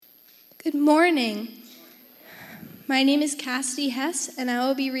Good morning. My name is Cassidy Hess, and I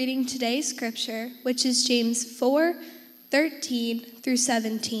will be reading today's scripture, which is James 4:13 through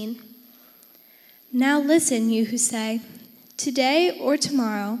 17. Now listen, you who say, today or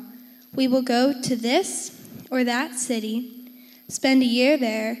tomorrow we will go to this or that city, spend a year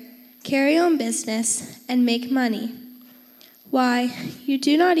there, carry on business, and make money. Why, you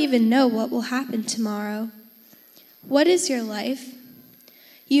do not even know what will happen tomorrow. What is your life?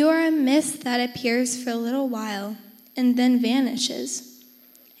 You are a mist that appears for a little while and then vanishes.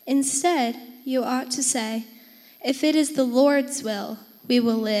 Instead, you ought to say, if it is the Lord's will, we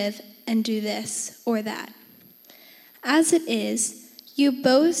will live and do this or that. As it is, you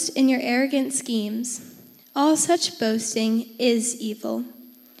boast in your arrogant schemes. All such boasting is evil.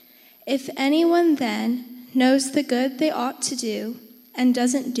 If anyone then knows the good they ought to do and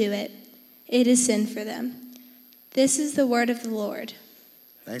doesn't do it, it is sin for them. This is the word of the Lord.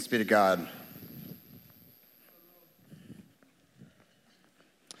 Thanks be to God.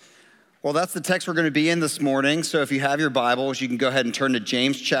 Well, that's the text we're going to be in this morning. So if you have your Bibles, you can go ahead and turn to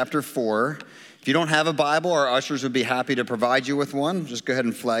James chapter 4. If you don't have a Bible, our ushers would be happy to provide you with one. Just go ahead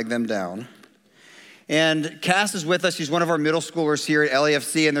and flag them down. And Cass is with us. He's one of our middle schoolers here at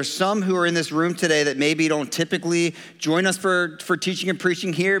LAFC. And there's some who are in this room today that maybe don't typically join us for teaching and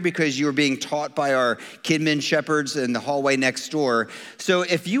preaching here because you are being taught by our Kidman shepherds in the hallway next door. So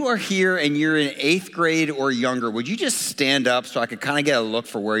if you are here and you're in 8th grade or younger, would you just stand up so I could kind of get a look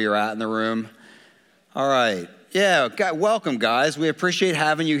for where you're at in the room? All right. Yeah, welcome, guys. We appreciate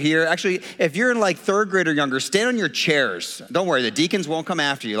having you here. Actually, if you're in like 3rd grade or younger, stand on your chairs. Don't worry, the deacons won't come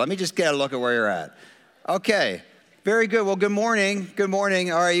after you. Let me just get a look at where you're at. Okay, very good. Well, good morning. Good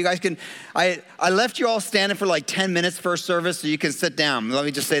morning. All right, you guys can, I left you all standing for like 10 minutes first service so you can sit down. Let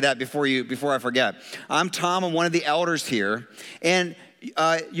me just say that before I forget. I'm Tom. I'm one of the elders here. And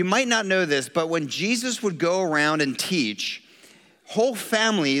you might not know this, but when Jesus would go around and teach, whole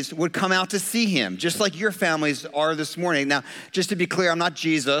families would come out to see him, just like your families are this morning. Now, just to be clear, I'm not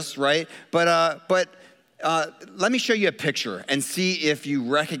Jesus, right? But let me show you a picture and see if you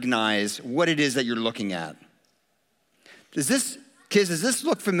recognize what it is that you're looking at. Does this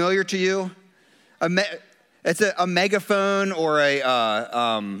look familiar to you? It's a megaphone or a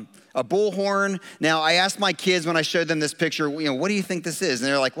bullhorn. Now, I asked my kids when I showed them this picture, what do you think this is? And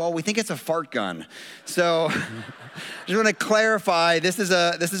they're like, well, we think it's a fart gun. So I just want to clarify, this is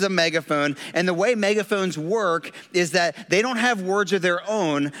a megaphone. And the way megaphones work is that they don't have words of their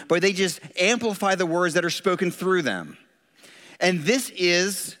own, but they just amplify the words that are spoken through them. And this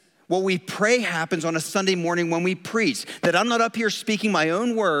is what we pray happens on a Sunday morning when we preach, that I'm not up here speaking my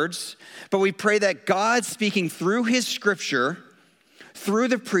own words, but we pray that God speaking through his scripture, through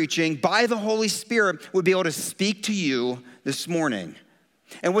the preaching, by the Holy Spirit, would be able to speak to you this morning.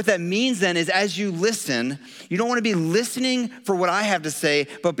 And what that means then is as you listen, you don't want to be listening for what I have to say,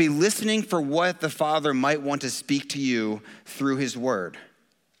 but be listening for what the Father might want to speak to you through his word.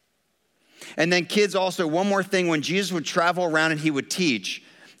 And then kids also, one more thing, when Jesus would travel around and he would teach,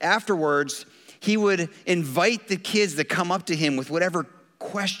 afterwards, he would invite the kids to come up to him with whatever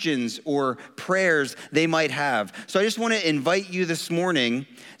questions or prayers they might have. So I just want to invite you this morning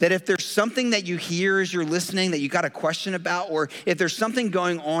that if there's something that you hear as you're listening that you got a question about, or if there's something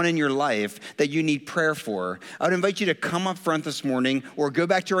going on in your life that you need prayer for, I would invite you to come up front this morning or go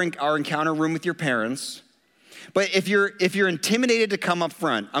back to our encounter room with your parents. But if you're intimidated to come up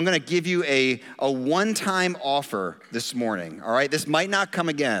front, I'm going to give you a one-time offer this morning, all right? This might not come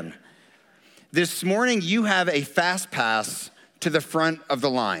again. This morning, you have a fast pass to the front of the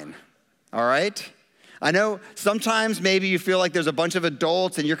line, all right? I know sometimes maybe you feel like there's a bunch of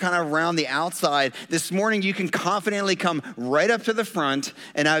adults and you're kind of around the outside. This morning, you can confidently come right up to the front,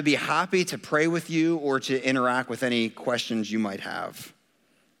 and I would be happy to pray with you or to interact with any questions you might have.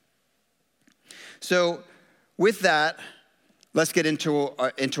 So with that, let's get into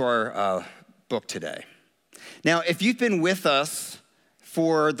our book today. Now, if you've been with us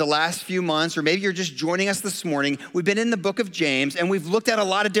for the last few months, or maybe you're just joining us this morning, we've been in the book of James, and we've looked at a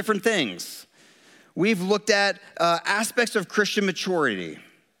lot of different things. We've looked at aspects of Christian maturity.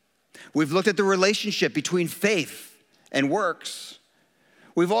 We've looked at the relationship between faith and works.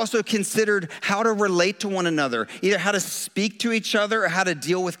 We've also considered how to relate to one another, either how to speak to each other or how to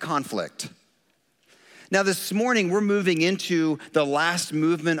deal with conflict. Now, this morning, we're moving into the last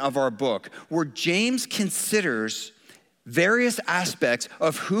movement of our book, where James considers various aspects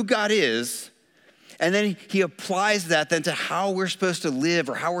of who God is, and then he applies that then to how we're supposed to live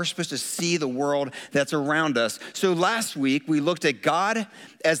or how we're supposed to see the world that's around us. So last week, we looked at God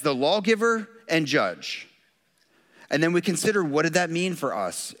as the lawgiver and judge. And then we consider, what did that mean for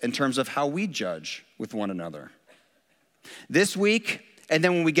us in terms of how we judge with one another? This week, and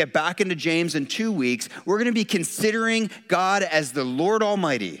then when we get back into James in 2 weeks, we're going to be considering God as the Lord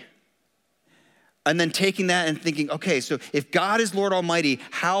Almighty. And then taking that and thinking, okay, so if God is Lord Almighty,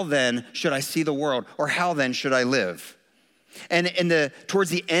 how then should I see the world? Or how then should I live? And towards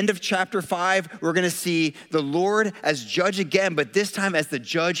the end of chapter 5, we're going to see the Lord as judge again, but this time as the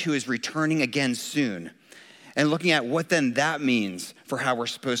judge who is returning again soon. And looking at what then that means for how we're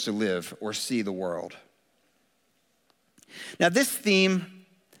supposed to live or see the world. Now, this theme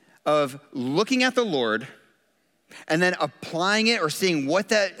of looking at the Lord and then applying it or seeing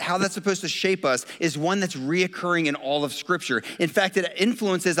how that's supposed to shape us is one that's reoccurring in all of Scripture. In fact, it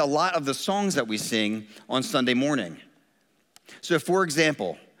influences a lot of the songs that we sing on Sunday morning. So, for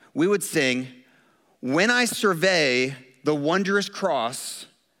example, we would sing, "When I survey the wondrous cross,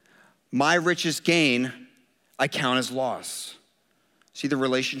 my richest gain I count as loss." See the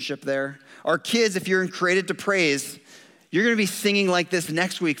relationship there? Our kids, if you're in Created to Praise, you're going to be singing like this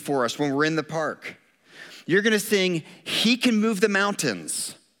next week for us when we're in the park. You're going to sing, "He can move the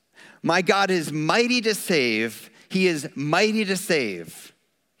mountains. My God is mighty to save. He is mighty to save.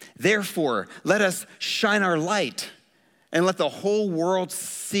 Therefore, let us shine our light and let the whole world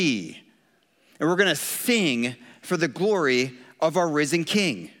see." And we're going to sing for the glory of our risen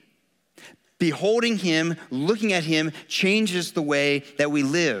King. Beholding him, looking at him, changes the way that we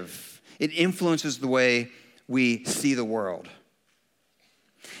live. It influences the way we see the world.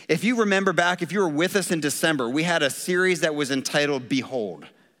 If you remember back, if you were with us in December, we had a series that was entitled Behold,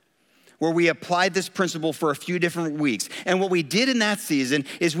 where we applied this principle for a few different weeks. And what we did in that season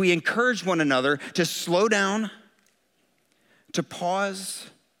is we encouraged one another to slow down, to pause,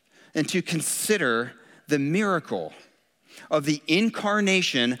 and to consider the miracle of the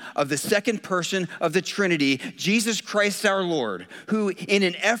incarnation of the second person of the Trinity, Jesus Christ our Lord, who in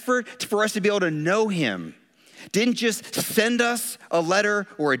an effort for us to be able to know him, didn't just send us a letter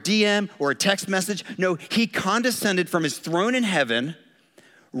or a DM or a text message. No, he condescended from his throne in heaven,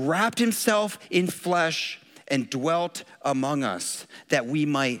 wrapped himself in flesh, and dwelt among us that we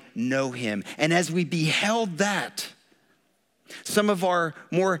might know him. And as we beheld that, some of our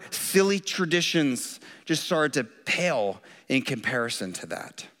more silly traditions just started to pale in comparison to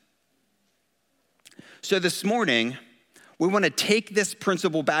that. So this morning, we want to take this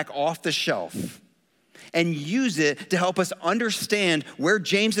principle back off the shelf and use it to help us understand where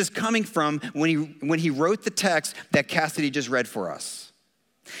James is coming from when he wrote the text that Cassidy just read for us.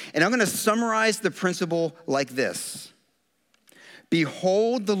 And I'm going to summarize the principle like this.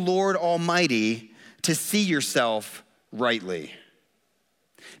 Behold the Lord Almighty to see yourself rightly.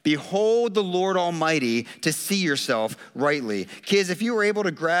 Behold the Lord Almighty to see yourself rightly. Kids, if you were able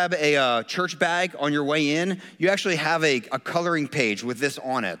to grab a church bag on your way in, you actually have a coloring page with this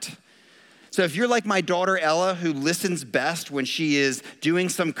on it. So if you're like my daughter Ella, who listens best when she is doing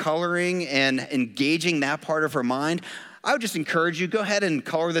some coloring and engaging that part of her mind, I would just encourage you, go ahead and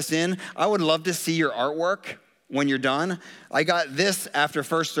color this in. I would love to see your artwork when you're done. I got this after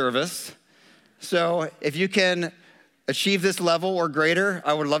first service. So if you can achieve this level or greater,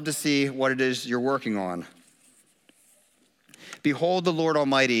 I would love to see what it is you're working on. Behold the Lord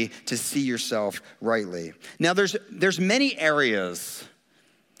Almighty to see yourself rightly. Now there's many areas,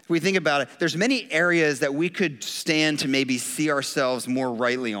 if we think about it, there's many areas that we could stand to maybe see ourselves more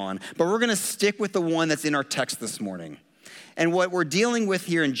rightly on, but we're gonna stick with the one that's in our text this morning. And what we're dealing with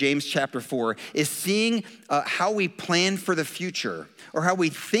here in James chapter 4 is seeing how we plan for the future or how we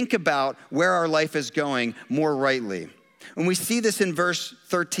think about where our life is going more rightly. And we see this in verse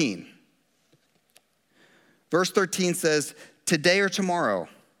 13. Verse 13 says, "Today or tomorrow,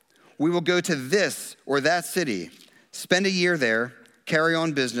 we will go to this or that city, spend a year there, carry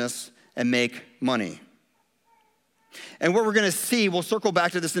on business, and make money." And what we're going to see, we'll circle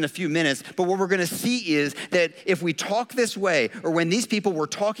back to this in a few minutes, but what we're going to see is that if we talk this way, or when these people were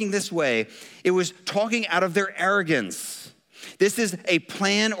talking this way, it was talking out of their arrogance. This is a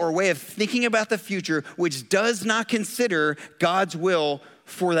plan or way of thinking about the future which does not consider God's will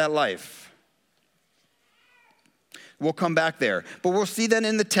for that life. We'll come back there. But we'll see then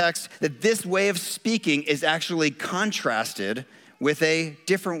in the text that this way of speaking is actually contrasted with a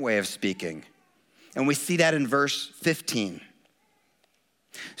different way of speaking. And we see that in verse 15.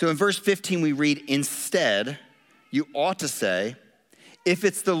 So in verse 15 we read, "Instead, you ought to say, if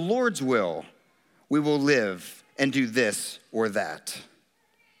it's the Lord's will, we will live and do this or that."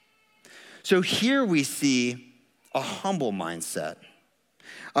 So here we see a humble mindset.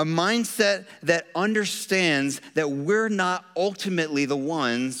 A mindset that understands that we're not ultimately the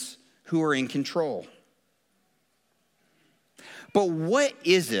ones who are in control. But what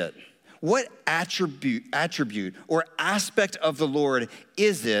is it? What attribute or aspect of the Lord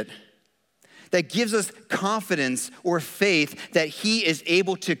is it that gives us confidence or faith that he is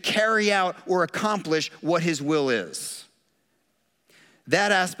able to carry out or accomplish what his will is?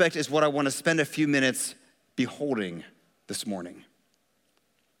 That aspect is what I want to spend a few minutes beholding this morning.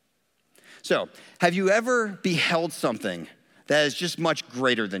 So, have you ever beheld something that is just much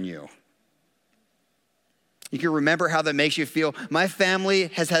greater than you? You can remember how that makes you feel. My family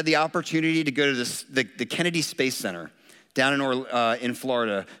has had the opportunity to go to the Kennedy Space Center down in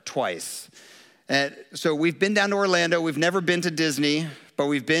Florida twice. And so we've been down to Orlando. We've never been to Disney, but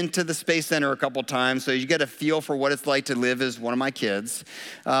we've been to the Space Center a couple times. So you get a feel for what it's like to live as one of my kids.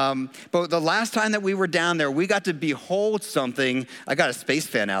 But the last time that we were down there, we got to behold something. I got a space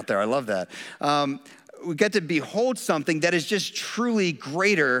fan out there. I love that. We got to behold something that is just truly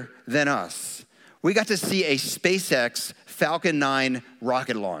greater than us. We got to see a SpaceX Falcon 9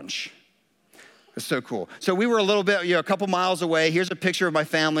 rocket launch. It's so cool. So we were a little bit, a couple miles away. Here's a picture of my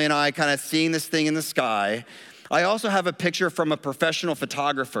family and I kind of seeing this thing in the sky. I also have a picture from a professional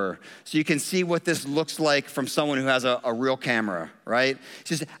photographer, so you can see what this looks like from someone who has a real camera, right? It's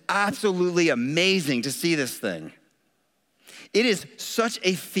just absolutely amazing to see this thing. It is such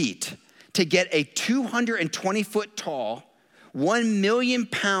a feat to get a 220-foot tall, 1 million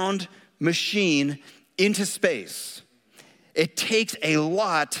pound machine into space. It takes a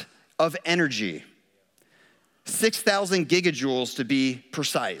lot of energy, 6,000 gigajoules to be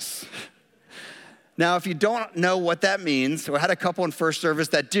precise. Now, if you don't know what that means, so I had a couple in first service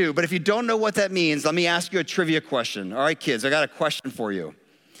that do, but if you don't know what that means, let me ask you a trivia question. All right, kids, I got a question for you.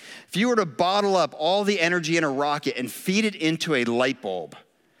 If you were to bottle up all the energy in a rocket and feed it into a light bulb,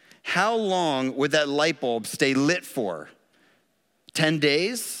 how long would that light bulb stay lit for? 10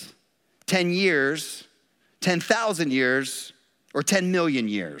 days? 10 years, 10,000 years, or 10 million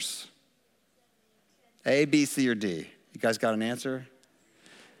years? A, B, C, or D? You guys got an answer?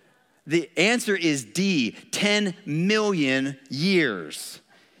 The answer is D, 10 million years.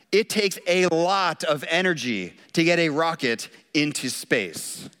 It takes a lot of energy to get a rocket into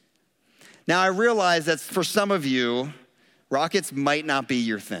space. Now, I realize that for some of you, rockets might not be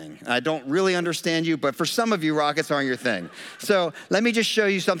your thing. I don't really understand you, but for some of you, rockets aren't your thing. So let me just show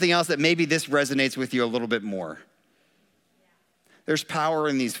you something else that maybe this resonates with you a little bit more. There's power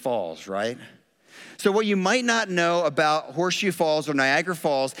in these falls, right? So what you might not know about Horseshoe Falls or Niagara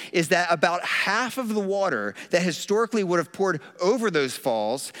Falls is that about half of the water that historically would have poured over those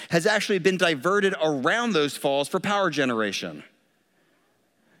falls has actually been diverted around those falls for power generation.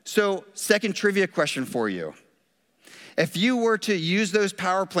 So, second trivia question for you. If you were to use those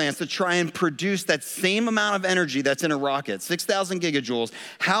power plants to try and produce that same amount of energy that's in a rocket, 6,000 gigajoules,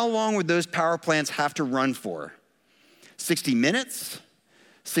 how long would those power plants have to run for? 60 minutes,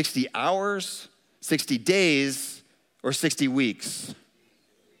 60 hours, 60 days, or 60 weeks?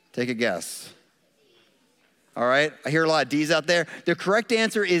 Take a guess. All right, I hear a lot of D's out there. The correct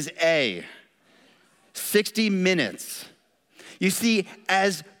answer is A, 60 minutes. You see,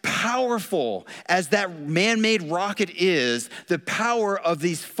 as powerful as that man-made rocket is, the power of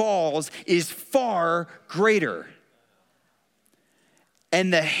these falls is far greater.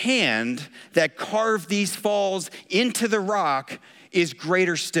 And the hand that carved these falls into the rock is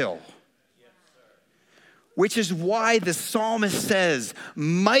greater still. Which is why the psalmist says,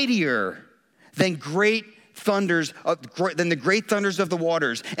 mightier than the great thunders of the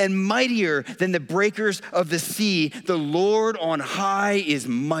waters, and mightier than the breakers of the sea, the Lord on high is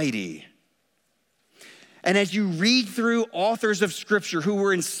mighty. And as you read through authors of Scripture who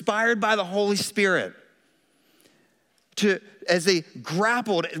were inspired by the Holy Spirit, as they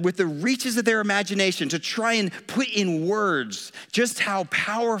grappled with the reaches of their imagination to try and put in words just how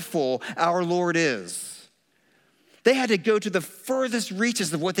powerful our Lord is, they had to go to the furthest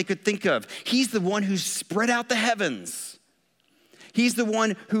reaches of what they could think of. He's the one who spread out the heavens. He's the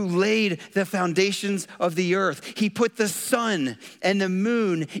one who laid the foundations of the earth. He put the sun and the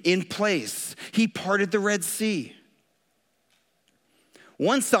moon in place. He parted the Red Sea.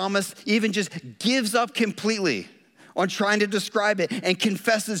 One psalmist even just gives up completely on trying to describe it and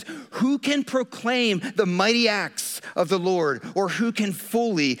confesses, who can proclaim the mighty acts of the Lord, or who can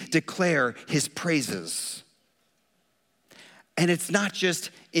fully declare his praises? And it's not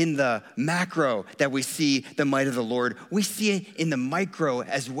just in the macro that we see the might of the Lord. We see it in the micro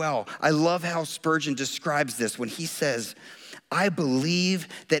as well. I love how Spurgeon describes this when he says, I believe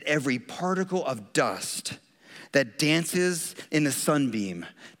that every particle of dust that dances in the sunbeam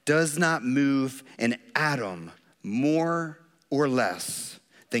does not move an atom more or less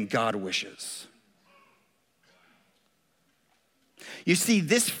than God wishes. You see,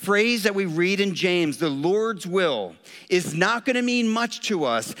 this phrase that we read in James, the Lord's will, is not going to mean much to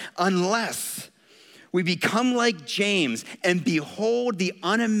us unless we become like James and behold the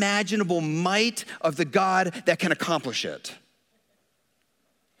unimaginable might of the God that can accomplish it.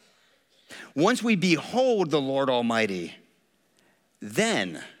 Once we behold the Lord Almighty,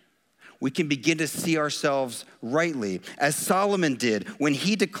 then we can begin to see ourselves rightly, as Solomon did when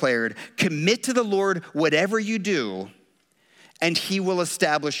he declared, "Commit to the Lord whatever you do, and he will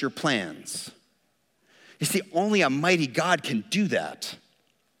establish your plans." You see, only a mighty God can do that.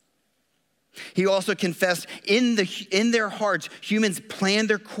 He also confessed in their hearts, humans plan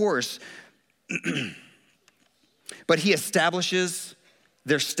their course, but he establishes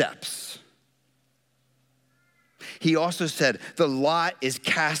their steps. He also said, the lot is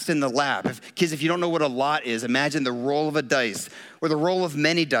cast in the lap. Kids, if you don't know what a lot is, imagine the roll of a dice or the roll of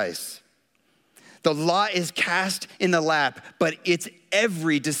many dice. The lot is cast in the lap, but its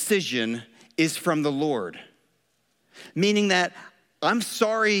every decision is from the Lord. Meaning that I'm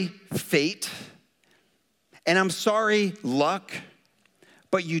sorry, fate, and I'm sorry, luck,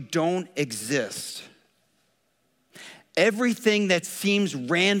 but you don't exist. Everything that seems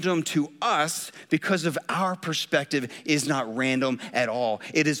random to us because of our perspective is not random at all.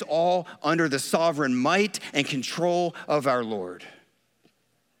 It is all under the sovereign might and control of our Lord.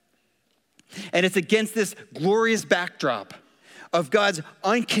 And it's against this glorious backdrop of God's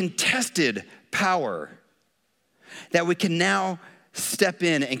uncontested power that we can now step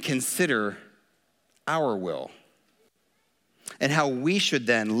in and consider our will and how we should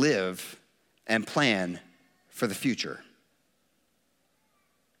then live and plan for the future.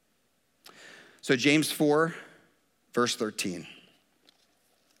 So James 4, verse 13.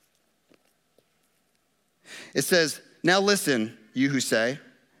 It says, "Now listen, you who say,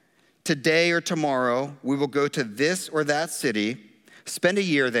 today or tomorrow we will go to this or that city, spend a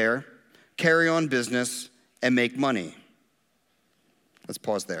year there, carry on business, and make money." Let's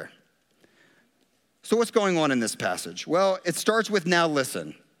pause there. So what's going on in this passage? Well, it starts with "now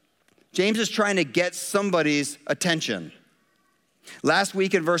listen." James is trying to get somebody's attention. Last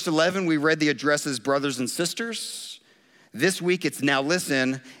week in verse 11, we read the address as brothers and sisters. This week it's "now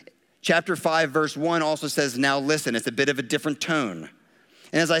listen." Chapter 5, verse 1 also says "now listen." It's a bit of a different tone.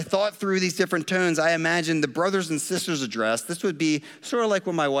 And as I thought through these different tones, I imagined the brothers and sisters address. This would be sort of like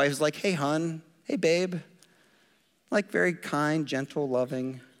when my wife is like, "Hey, hon, hey, babe." Like very kind, gentle,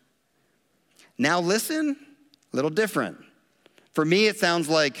 loving. "Now listen," a little different. For me, it sounds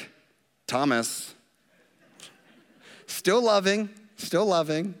like Thomas. Still loving, just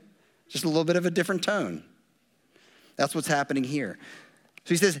a little bit of a different tone. That's what's happening here.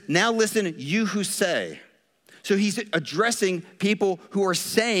 So he says, "Now listen, you who say." So he's addressing people who are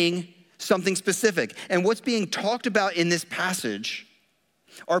saying something specific. And what's being talked about in this passage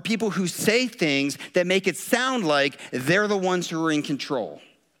are people who say things that make it sound like they're the ones who are in control.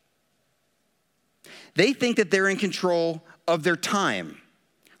 They think that they're in control of their time.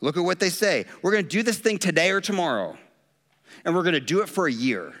 Look at what they say. We're going to do this thing today or tomorrow, and we're going to do it for a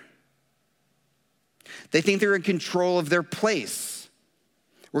year. They think they're in control of their place.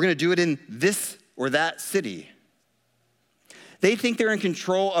 We're going to do it in this or that city. They think they're in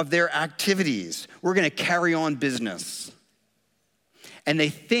control of their activities. We're going to carry on business. And they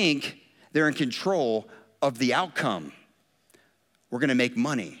think they're in control of the outcome. We're going to make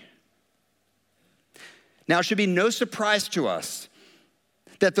money. Now, it should be no surprise to us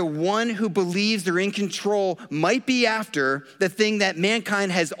that the one who believes they're in control might be after the thing that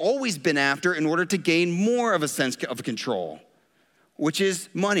mankind has always been after in order to gain more of a sense of control, which is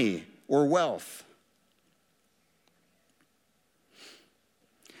money or wealth.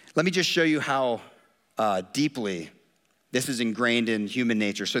 Let me just show you how deeply this is ingrained in human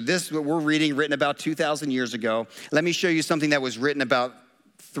nature. So this, what we're reading, written about 2,000 years ago. Let me show you something that was written about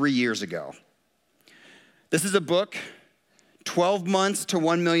 3 years ago. This is a book, 12 months to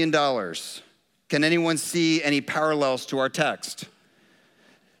 $1 million. Can anyone see any parallels to our text?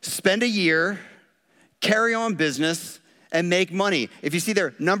 Spend a year, carry on business, and make money. If you see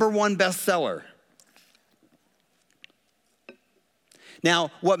there, #1 bestseller.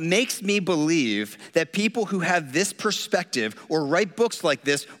 Now, what makes me believe that people who have this perspective or write books like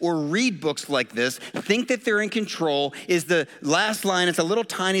this or read books like this think that they're in control is the last line. It's a little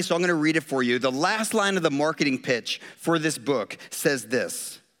tiny, so I'm going to read it for you. The last line of the marketing pitch for this book says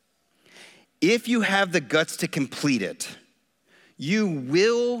this: "If you have the guts to complete it, you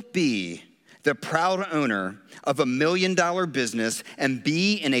will be the proud owner of $1 million business and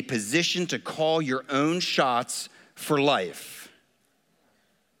be in a position to call your own shots for life."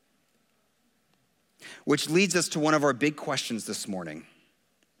 Which leads us to one of our big questions this morning.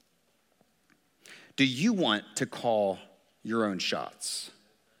 Do you want to call your own shots?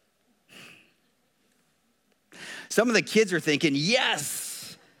 Some of the kids are thinking,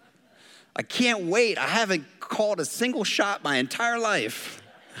 yes, I can't wait. I haven't called a single shot my entire life.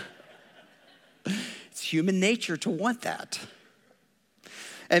 It's human nature to want that.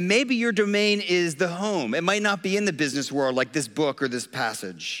 And maybe your domain is the home. It might not be in the business world like this book or this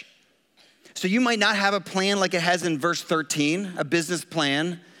passage. So you might not have a plan like it has in verse 13, a business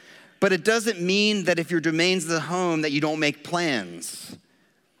plan, but it doesn't mean that if your domain's the home that you don't make plans.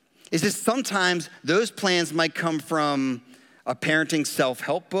 It's just sometimes those plans might come from a parenting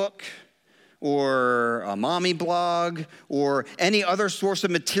self-help book or a mommy blog or any other source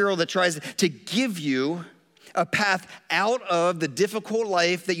of material that tries to give you a path out of the difficult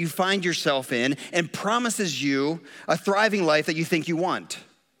life that you find yourself in and promises you a thriving life that you think you want.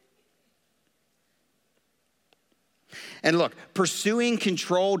 And look, pursuing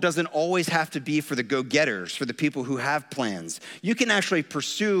control doesn't always have to be for the go-getters, for the people who have plans. You can actually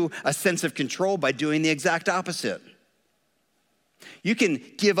pursue a sense of control by doing the exact opposite. You can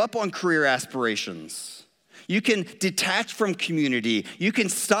give up on career aspirations. You can detach from community. You can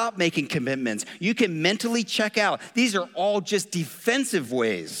stop making commitments. You can mentally check out. These are all just defensive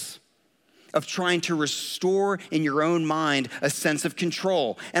ways of trying to restore in your own mind a sense of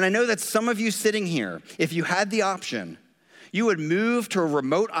control. And I know that some of you sitting here, if you had the option, you would move to a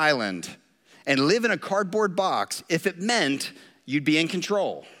remote island and live in a cardboard box if it meant you'd be in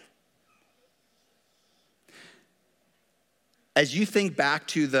control. As you think back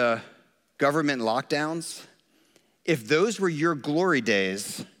to the government lockdowns, if those were your glory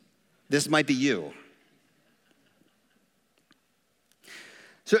days, this might be you.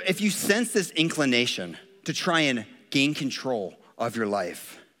 So if you sense this inclination to try and gain control of your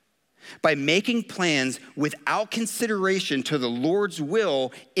life, by making plans without consideration to the Lord's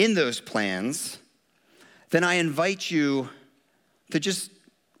will in those plans, then I invite you to just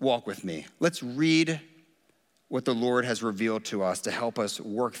walk with me. Let's read what the Lord has revealed to us to help us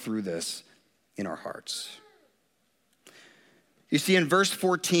work through this in our hearts. You see, in verse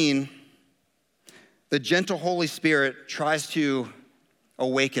 14, the gentle Holy Spirit tries to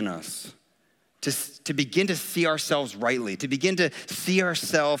awaken us, to begin to see ourselves rightly, to begin to see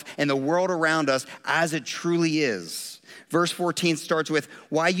ourselves and the world around us as it truly is. Verse 14 starts with,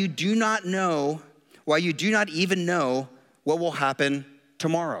 why you do not even know what will happen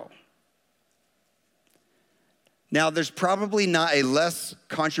tomorrow. Now, there's probably not a less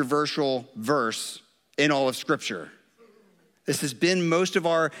controversial verse in all of Scripture. This has been most of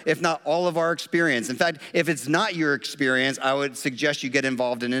our, if not all of our experience. In fact, if it's not your experience, I would suggest you get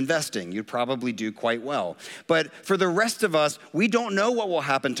involved in investing. You'd probably do quite well. But for the rest of us, we don't know what will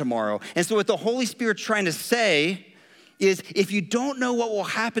happen tomorrow. And so what the Holy Spirit's trying to say is, if you don't know what will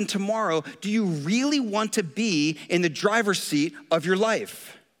happen tomorrow, do you really want to be in the driver's seat of your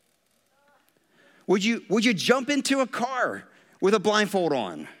life? Would you jump into a car with a blindfold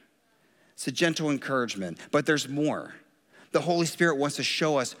on? It's a gentle encouragement, but there's more. The Holy Spirit wants to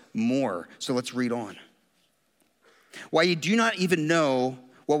show us more. So let's read on. Why you do not even know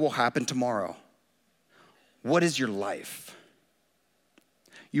what will happen tomorrow. What is your life?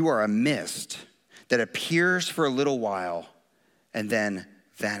 You are a mist that appears for a little while and then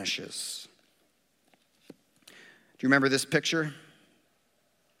vanishes. Do you remember this picture?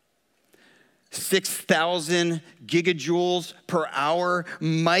 6,000 gigajoules per hour,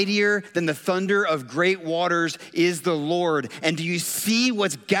 mightier than the thunder of great waters is the Lord. And do you see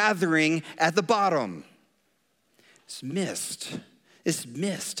what's gathering at the bottom? It's mist. It's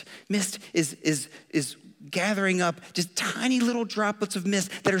mist. Mist is gathering up just tiny little droplets of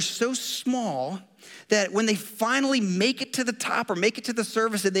mist that are so small that when they finally make it to the top or make it to the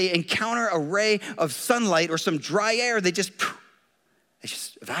surface and they encounter a ray of sunlight or some dry air, they just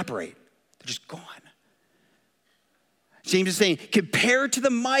evaporate. They're just gone. James is saying, compared to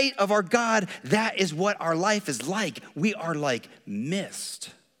the might of our God, that is what our life is like. We are like mist.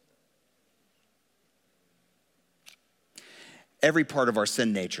 Every part of our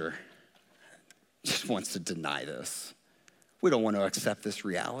sin nature just wants to deny this. We don't want to accept this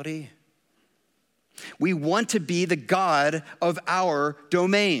reality. We want to be the God of our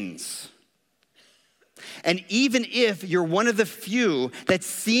domains. And even if you're one of the few that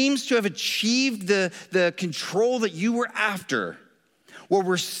seems to have achieved the control that you were after, what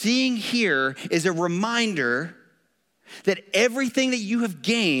we're seeing here is a reminder that everything that you have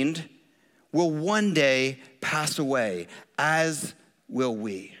gained will one day pass away, as will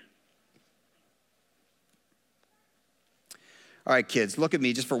we. All right, kids, look at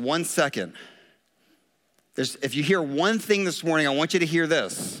me just for 1 second. if you hear one thing this morning, I want you to hear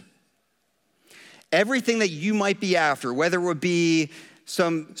this. Everything that you might be after, whether it would be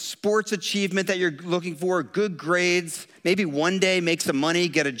some sports achievement that you're looking for, good grades, maybe one day make some money,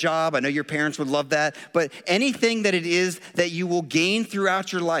 get a job. I know your parents would love that. But anything that it is that you will gain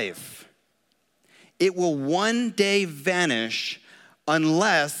throughout your life, it will one day vanish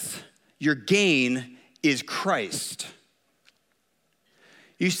unless your gain is Christ.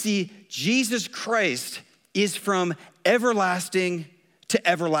 You see, Jesus Christ is from everlasting to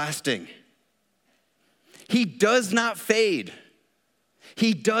everlasting. He does not fade.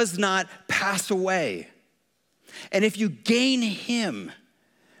 He does not pass away. And if you gain him,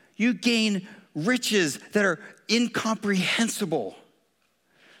 you gain riches that are incomprehensible.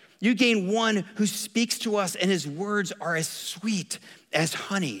 You gain one who speaks to us and his words are as sweet as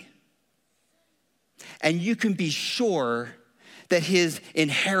honey. And you can be sure that his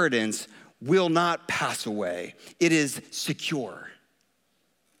inheritance will not pass away. It is secure.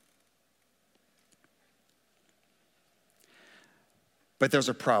 But there's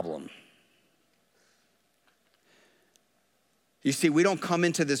a problem. You see, we don't come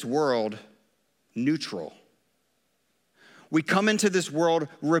into this world neutral. We come into this world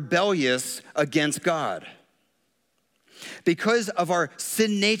rebellious against God. Because of our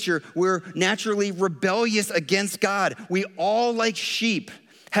sin nature, we're naturally rebellious against God. We all, like sheep,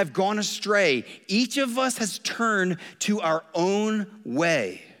 have gone astray. Each of us has turned to our own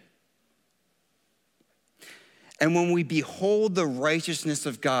way. And when we behold the righteousness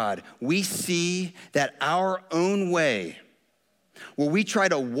of God, we see that our own way, where we try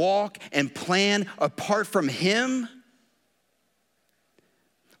to walk and plan apart from him,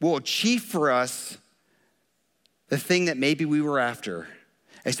 will achieve for us the thing that maybe we were after,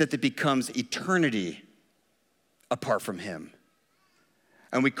 except it becomes eternity apart from him.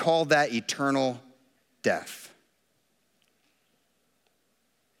 And we call that eternal death.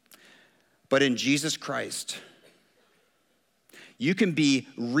 But in Jesus Christ, you can be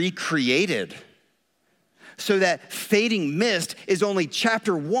recreated so that fading mist is only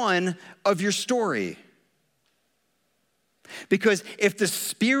chapter 1 of your story. Because if the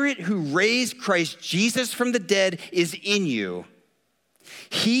Spirit who raised Christ Jesus from the dead is in you,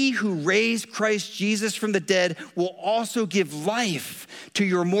 he who raised Christ Jesus from the dead will also give life to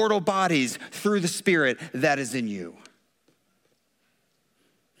your mortal bodies through the Spirit that is in you.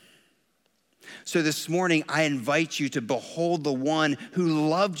 So this morning, I invite you to behold the one who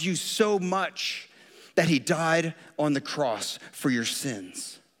loved you so much that he died on the cross for your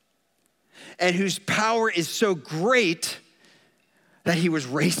sins, and whose power is so great that he was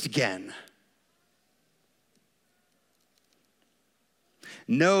raised again.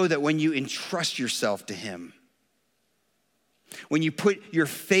 Know that when you entrust yourself to him, when you put your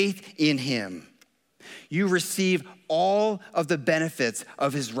faith in him, you receive all of the benefits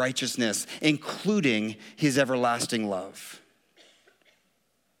of his righteousness, including his everlasting love.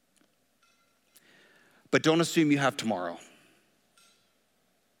 But don't assume you have tomorrow.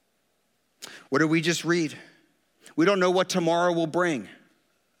 What did we just read? We don't know what tomorrow will bring.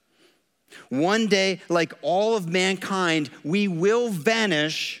 One day, like all of mankind, we will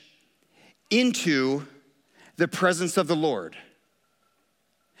vanish into the presence of the Lord.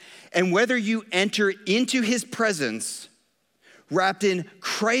 And whether you enter into his presence wrapped in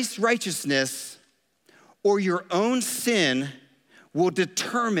Christ's righteousness or your own sin will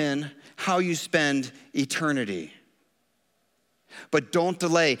determine how you spend eternity. But don't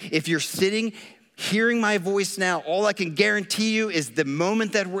delay. If you're sitting, hearing my voice now, all I can guarantee you is the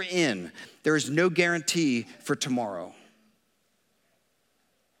moment that we're in, there is no guarantee for tomorrow.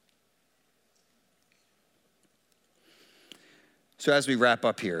 So as we wrap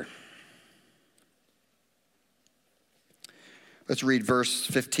up here, let's read verse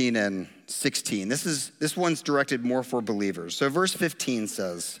 15 and 16. This one's directed more for believers. So verse 15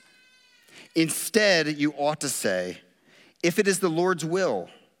 says, "Instead, you ought to say, if it is the Lord's will,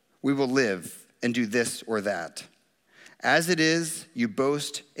 we will live and do this or that. As it is, you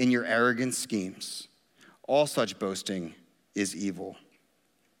boast in your arrogant schemes. All such boasting is evil."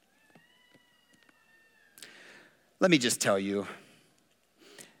 Let me just tell you,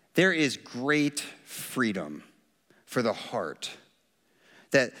 there is great freedom for the heart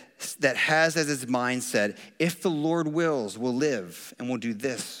that has as its mindset, if the Lord wills, we'll live and we'll do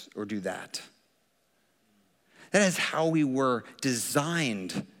this or do that. That is how we were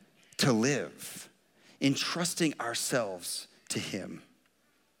designed to live, entrusting ourselves to him.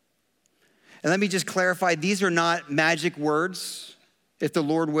 And let me just clarify, these are not magic words, if the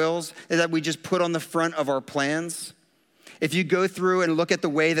Lord wills, that we just put on the front of our plans. If you go through and look at the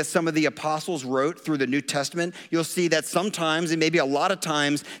way that some of the apostles wrote through the New Testament, you'll see that sometimes, and maybe a lot of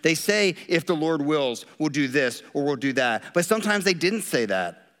times, they say, if the Lord wills, we'll do this or we'll do that. But sometimes they didn't say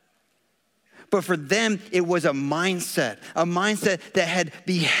that. But for them, it was a mindset that had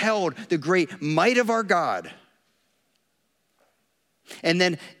beheld the great might of our God. And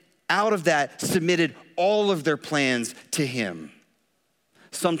then out of that, submitted all of their plans to him.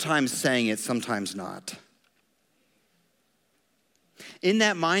 Sometimes saying it, sometimes not. In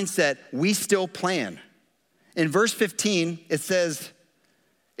that mindset, we still plan. In verse 15, it says,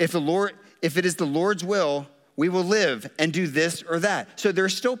 if it is the Lord's will, we will live and do this or that. So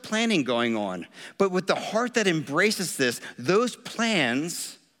there's still planning going on. But with the heart that embraces this, those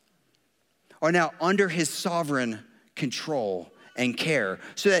plans are now under his sovereign control and care.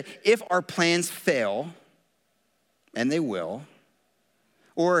 So that if our plans fail, and they will,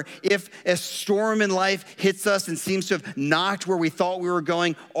 or if a storm in life hits us and seems to have knocked where we thought we were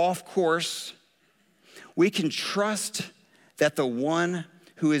going off course, we can trust that the one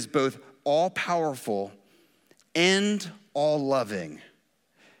who is both all-powerful and all-loving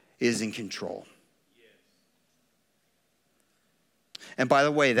is in control. And by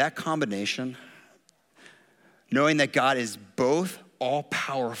the way, that combination, knowing that God is both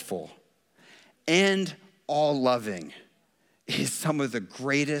all-powerful and all-loving, is some of the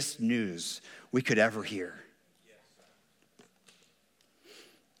greatest news we could ever hear.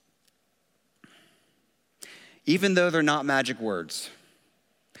 Even though they're not magic words,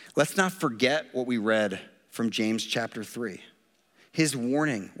 let's not forget what we read from James chapter 3. His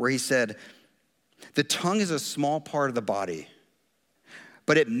warning where he said, the tongue is a small part of the body,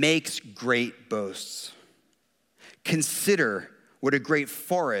 but it makes great boasts. Consider what a great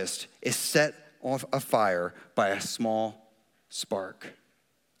forest is set on afire by a small spark.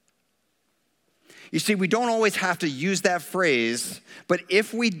 You see, we don't always have to use that phrase, but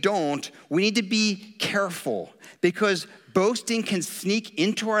if we don't, we need to be careful because boasting can sneak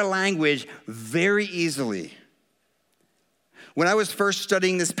into our language very easily. When I was first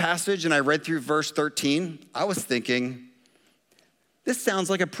studying this passage and I read through verse 13, I was thinking, this sounds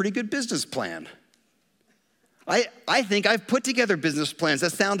like a pretty good business plan. I think I've put together business plans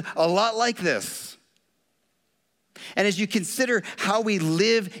that sound a lot like this. And as you consider how we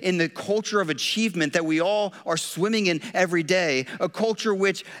live in the culture of achievement that we all are swimming in every day, a culture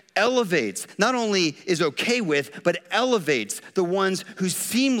which elevates, not only is okay with, but elevates the ones who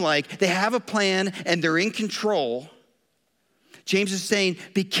seem like they have a plan and they're in control, James is saying,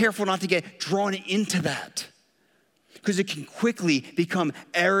 be careful not to get drawn into that because it can quickly become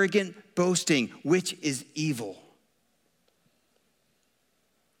arrogant boasting, which is evil.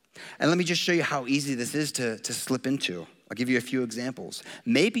 And let me just show you how easy this is to slip into. I'll give you a few examples.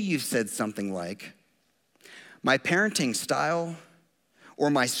 Maybe you've said something like, my parenting style or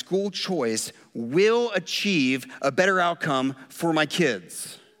my school choice will achieve a better outcome for my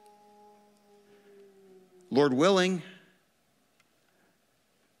kids. Lord willing,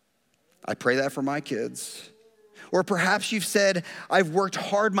 I pray that for my kids. Or perhaps you've said, I've worked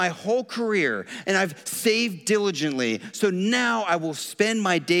hard my whole career and I've saved diligently. So now I will spend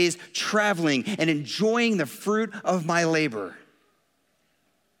my days traveling and enjoying the fruit of my labor.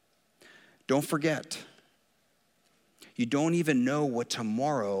 Don't forget, you don't even know what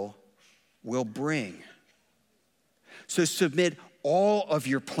tomorrow will bring. So submit all of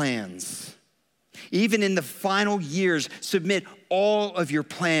your plans. Even in the final years, submit all of your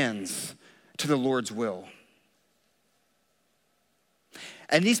plans to the Lord's will.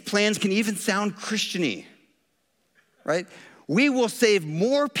 And these plans can even sound Christian-y, right? We will save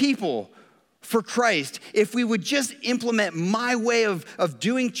more people for Christ if we would just implement my way of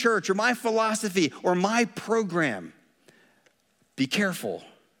doing church or my philosophy or my program. Be careful.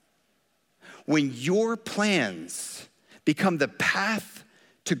 When your plans become the path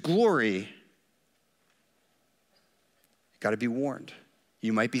to glory, you got to be warned.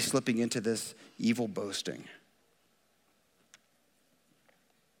 You might be slipping into this evil boasting.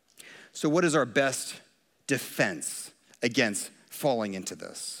 So what is our best defense against falling into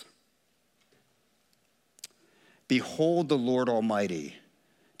this? Behold the Lord Almighty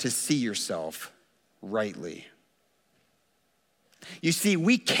to see yourself rightly. You see,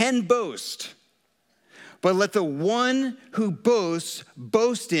 we can boast, but let the one who boasts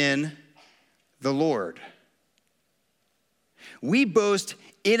boast in the Lord. We boast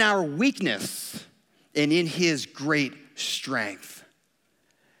in our weakness and in his great strength.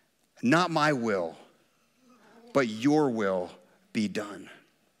 Not my will, but your will be done.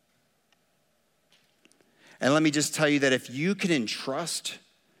 And let me just tell you that if you can entrust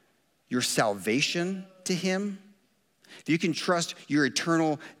your salvation to him, if you can trust your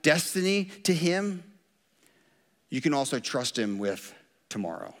eternal destiny to him, you can also trust him with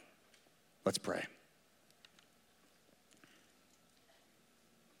tomorrow. Let's pray.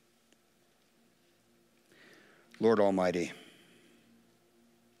 Lord Almighty,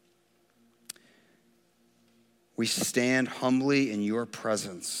 we stand humbly in your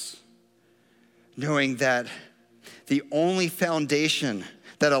presence, knowing that the only foundation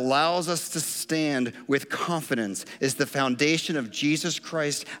that allows us to stand with confidence is the foundation of Jesus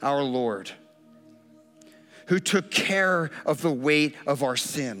Christ our Lord, who took care of the weight of our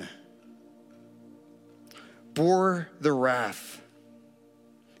sin, bore the wrath,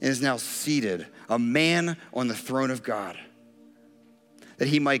 and is now seated, a man on the throne of God, that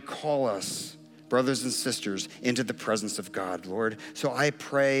he might call us, brothers and sisters, into the presence of God, Lord. So I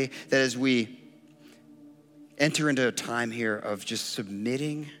pray that as we enter into a time here of just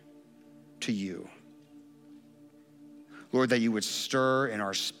submitting to you, Lord, that you would stir in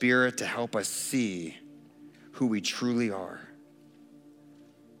our spirit to help us see who we truly are.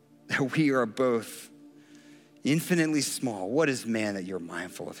 That we are both infinitely small. What is man that you're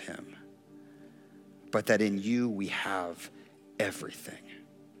mindful of him? But that in you we have everything.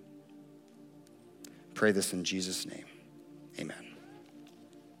 Pray this in Jesus' name. Amen.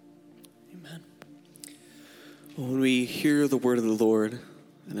 Amen. When we hear the word of the Lord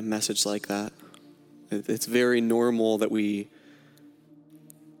and a message like that, it's very normal that we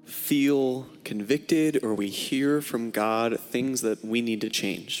feel convicted or we hear from God things that we need to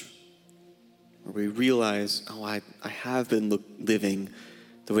change. Or we realize, I have been living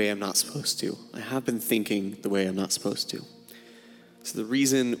the way I'm not supposed to. I have been thinking the way I'm not supposed to. So the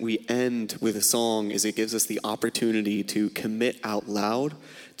reason we end with a song is it gives us the opportunity to commit out loud,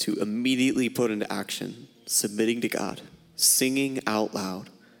 to immediately put into action, submitting to God, singing out loud,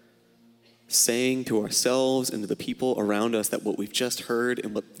 saying to ourselves and to the people around us that what we've just heard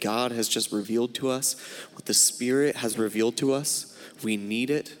and what God has just revealed to us, what the Spirit has revealed to us, we need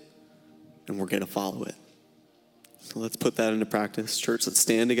it and we're going to follow it. So let's put that into practice. Church, let's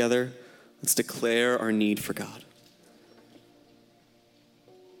stand together. Let's declare our need for God.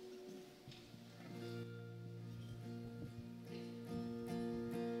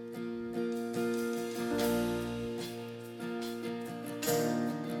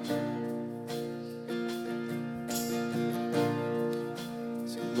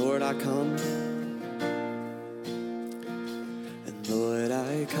 Lord, I come, and Lord,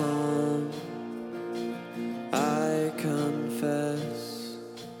 I come, I confess,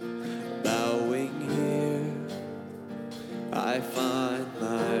 bowing here, I find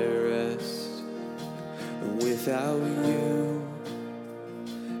my rest. Without you,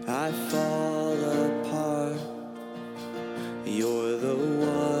 I fall apart. You're the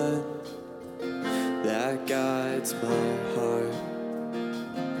one that guides my heart.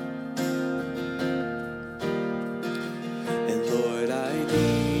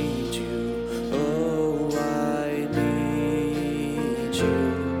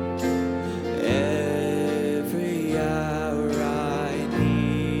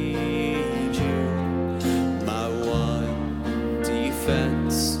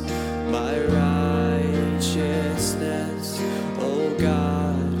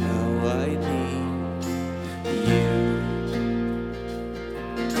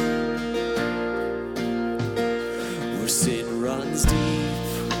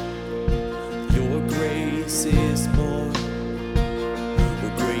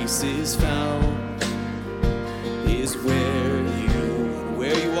 Is found is where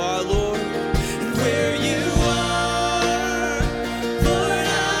you are, Lord, and where you are, Lord,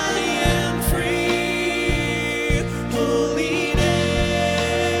 I am free. Holiness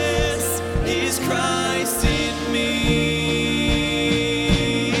is Christ in me.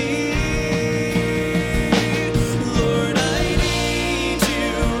 Lord, I need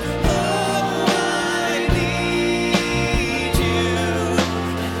you. Oh, I need you.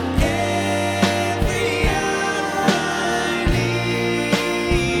 Every hour I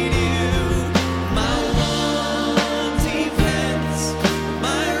need you. My one defense,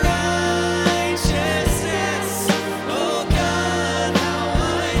 my righteousness. Oh God, how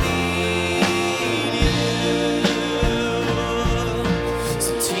I need you.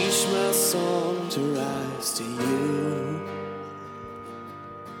 So teach my song to rise to you.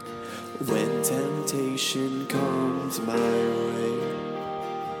 When temptation comes my way,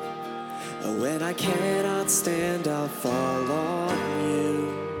 when I cannot stand, I'll fall on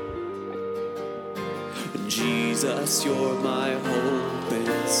you. Jesus, you're my hope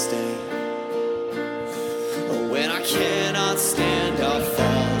and stay. When I cannot stand, I'll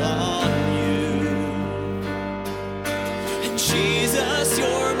fall on you.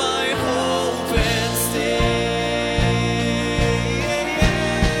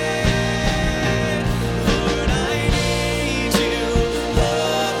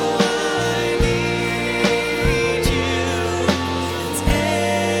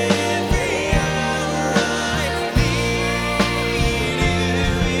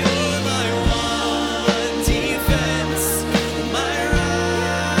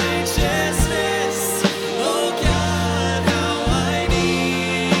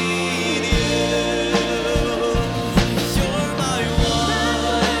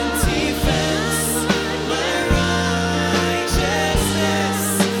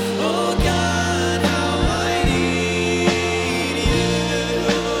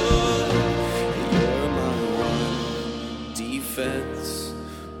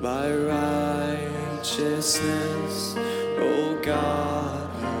 my righteousness. Oh God,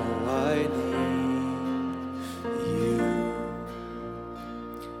 how I need you.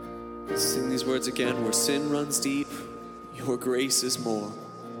 Let's sing these words again. Where sin runs deep, your grace is more.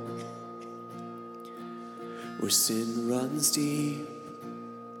 Where sin runs deep,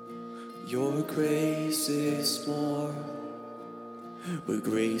 your grace is more. Where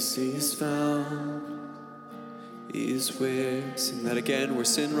grace is found is where, sing that again, where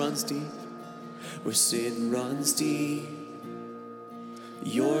sin runs deep, where sin runs deep,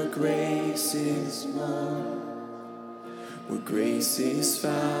 your grace is more. Where grace is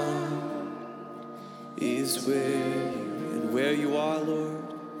found is where you, and where you are,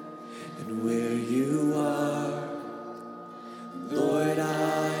 Lord, and where you are, Lord,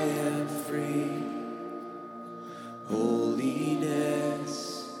 I am free. Holiness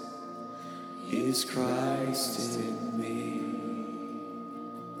is Christ in me.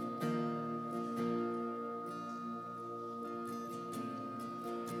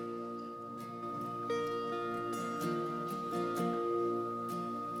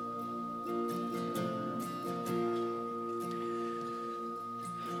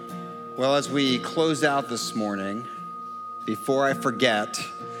 Well, as we close out this morning, before I forget,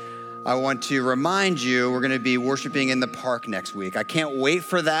 I want to remind you we're going to be worshiping in the park next week. I can't wait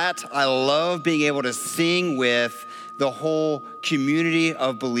for that. I love being able to sing with the whole community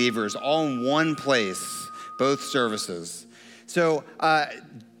of believers all in one place, both services. So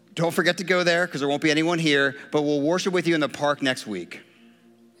don't forget to go there because there won't be anyone here, but we'll worship with you in the park next week.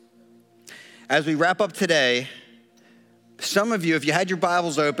 As we wrap up today, some of you, if you had your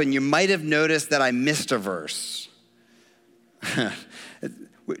Bibles open, you might have noticed that I missed a verse.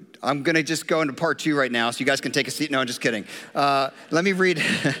 I'm going to just go into part 2 right now so you guys can take a seat. No, I'm just kidding. Let me read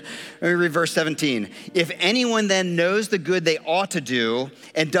verse 17. If anyone then knows the good they ought to do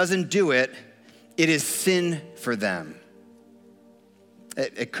and doesn't do it, it is sin for them.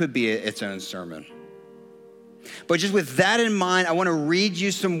 It could be its own sermon. But just with that in mind, I want to read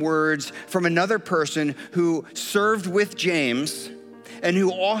you some words from another person who served with James and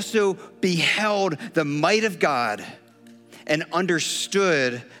who also beheld the might of God and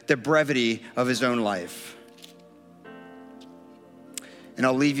understood the brevity of his own life. And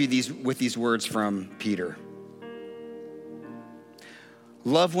I'll leave you with these words from Peter.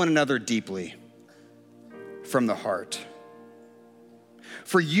 Love one another deeply from the heart.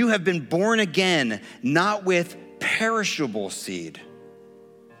 For you have been born again, not with perishable seed,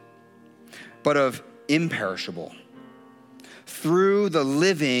 but of imperishable, through the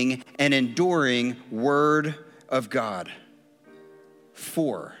living and enduring word of God.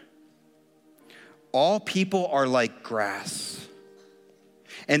 For all people are like grass,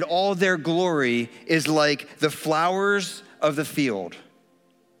 and all their glory is like the flowers of the field.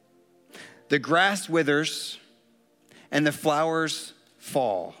 The grass withers, and the flowers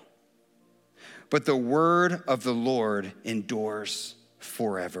fall, but the word of the Lord endures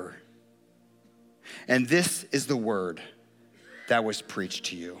forever. And this is the word that was preached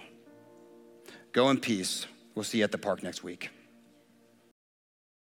to you. Go in peace. We'll see you at the park next week.